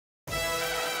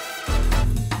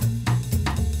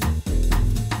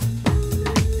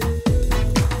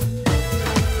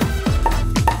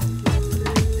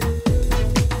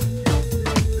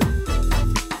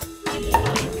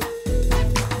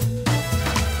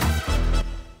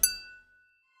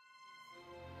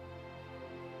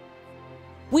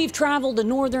We've traveled to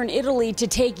northern Italy to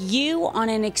take you on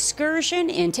an excursion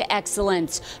into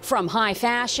excellence, from high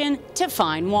fashion to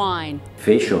fine wine.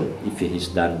 Fashion, if it is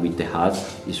done with the heart,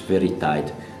 is very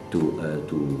tied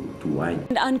to wine.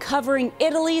 And uncovering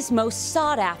Italy's most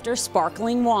sought-after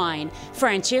sparkling wine,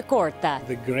 Franciacorta.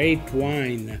 The great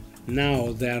wine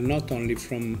now, they are not only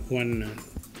from one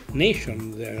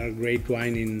nation. There are great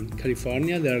wine in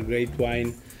California, there are great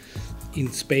wine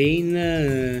in Spain,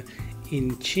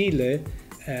 in Chile.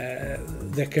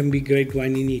 There can be great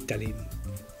wine in Italy.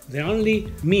 The only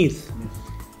myth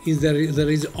is there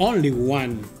is only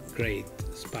one great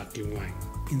sparkling wine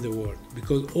in the world,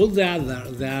 because all the other,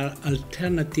 they are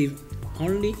alternative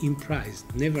only in price,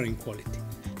 never in quality.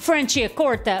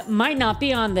 Franciacorta might not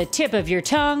be on the tip of your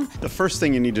tongue. The first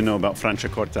thing you need to know about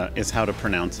Franciacorta is how to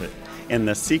pronounce it. And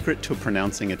the secret to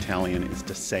pronouncing Italian is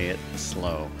to say it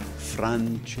slow.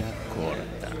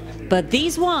 Franciacorta. But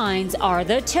these wines are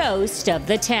the toast of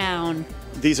the town.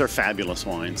 These are fabulous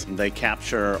wines. They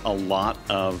capture a lot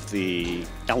of the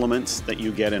elements that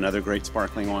you get in other great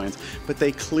sparkling wines, but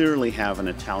they clearly have an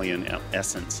Italian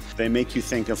essence. They make you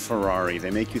think of Ferrari, they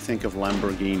make you think of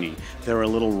Lamborghini. They're a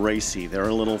little racy, they're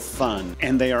a little fun,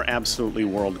 and they are absolutely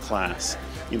world class.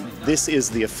 This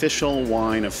is the official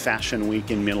wine of Fashion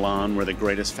Week in Milan, where the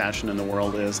greatest fashion in the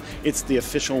world is. It's the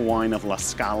official wine of La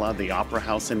Scala, the opera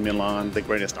house in Milan, the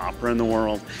greatest opera in the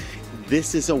world.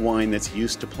 This is a wine that's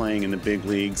used to playing in the big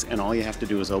leagues, and all you have to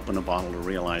do is open a bottle to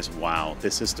realize, wow,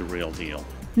 this is the real deal.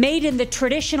 Made in the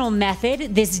traditional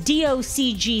method, this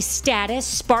DOCG status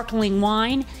sparkling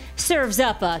wine serves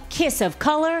up a kiss of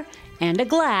color and a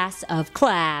glass of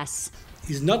class.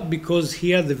 It's not because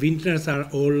here the vintners are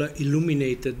all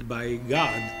illuminated by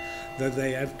God that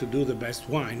they have to do the best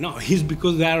wine. No, it's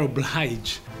because they are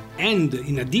obliged. And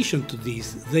in addition to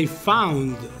this, they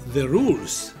found the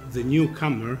rules, the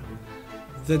newcomer,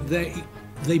 that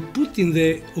they put in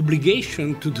the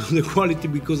obligation to do the quality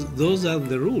because those are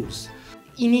the rules.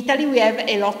 In Italy, we have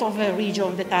a lot of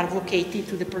regions that are vocated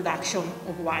to the production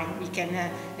of wine. We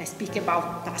can speak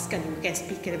about Tuscany, we can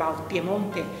speak about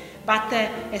Piemonte, but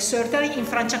certainly in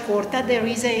Franciacorta there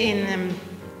is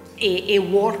a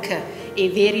work, a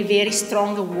very, very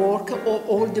strong work of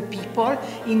all the people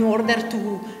in order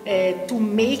to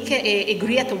make a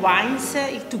great wines,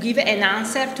 to give an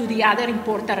answer to the other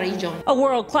important region. A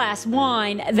world-class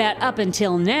wine that up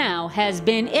until now has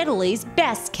been Italy's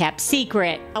best-kept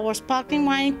secret. Our sparkling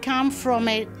wine comes from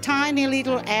a tiny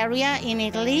little area in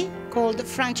Italy called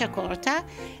Franciacorta,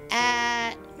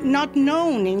 not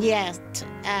known yet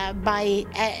by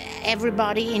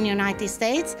everybody in the United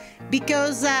States,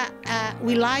 because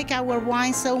we like our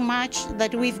wine so much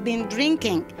that we've been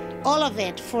drinking all of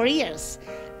it for years.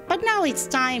 But now it's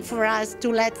time for us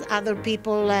to let other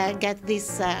people get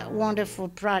this wonderful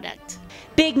product.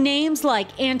 Big names like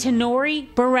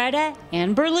Antinori, Beretta,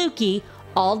 and Berlucchi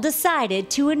all decided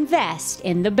to invest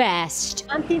in the best.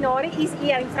 Antinori is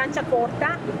here in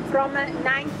Franciacorta from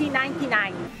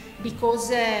 1999. Because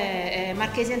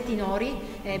Marchese Antinori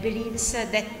believes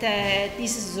that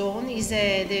this zone is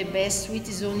the best sweet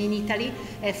zone in Italy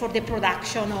for the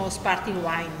production of sparkling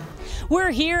wine. We're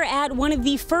here at one of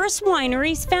the first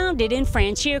wineries founded in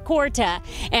Franciacorta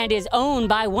and is owned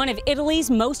by one of Italy's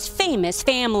most famous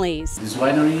families. This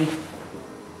winery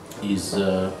is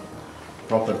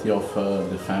property of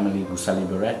the family Gusali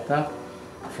Beretta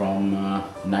from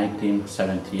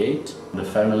 1978. The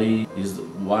family is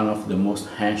one of the most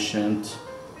ancient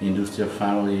industrial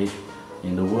family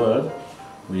in the world,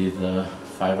 with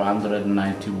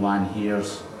 591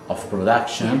 years of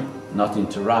production, not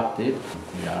interrupted.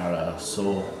 We are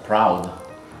so proud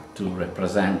to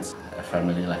represent a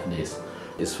family like this.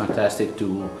 It's fantastic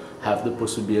to have the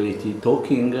possibility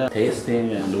talking,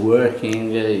 tasting and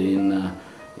working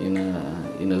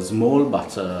in a small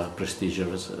but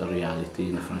prestigious reality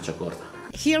in Franciacorta.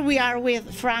 Here we are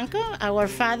with Franco, our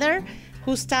father,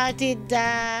 who started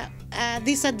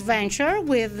this adventure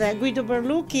with Guido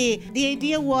Berlucchi. The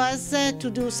idea was to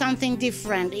do something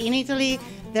different. In Italy,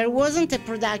 there wasn't a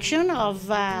production of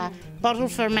bottle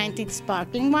fermented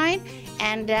sparkling wine,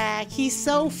 and he's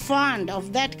so fond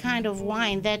of that kind of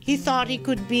wine that he thought it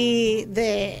could be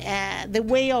the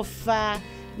way of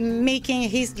making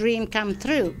his dream come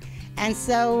true. And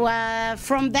so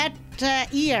from that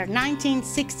year,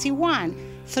 1961,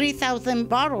 3,000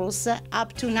 bottles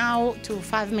up to now to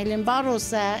 5 million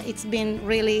bottles, it's been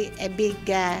really a big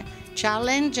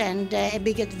challenge and a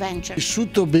big adventure.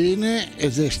 Vissuto bene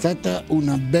ed è stata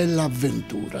una bella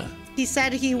avventura. He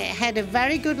said he had a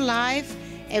very good life,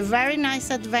 a very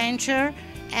nice adventure,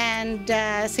 and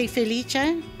sei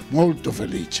felice? molto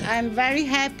felice. I'm very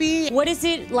happy. What is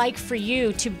it like for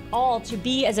you to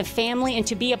be as a family and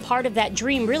to be a part of that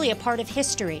dream, really a part of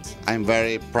history? I'm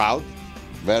very proud,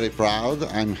 very proud.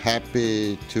 I'm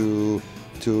happy to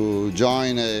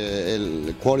join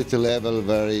a quality level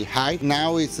very high.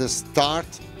 Now it's a start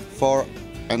for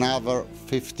another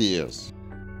 50 years.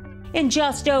 In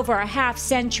just over a half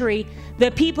century,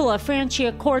 the people of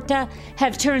Franciacorta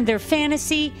have turned their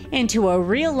fantasy into a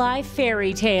real-life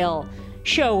fairy tale,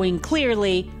 showing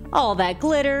clearly all that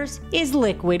glitters is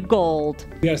liquid gold.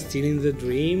 We are still in the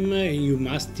dream, and you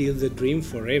must steal the dream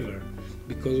forever,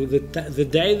 because the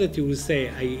day that you will say,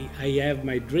 I have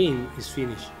my dream, is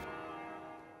finished.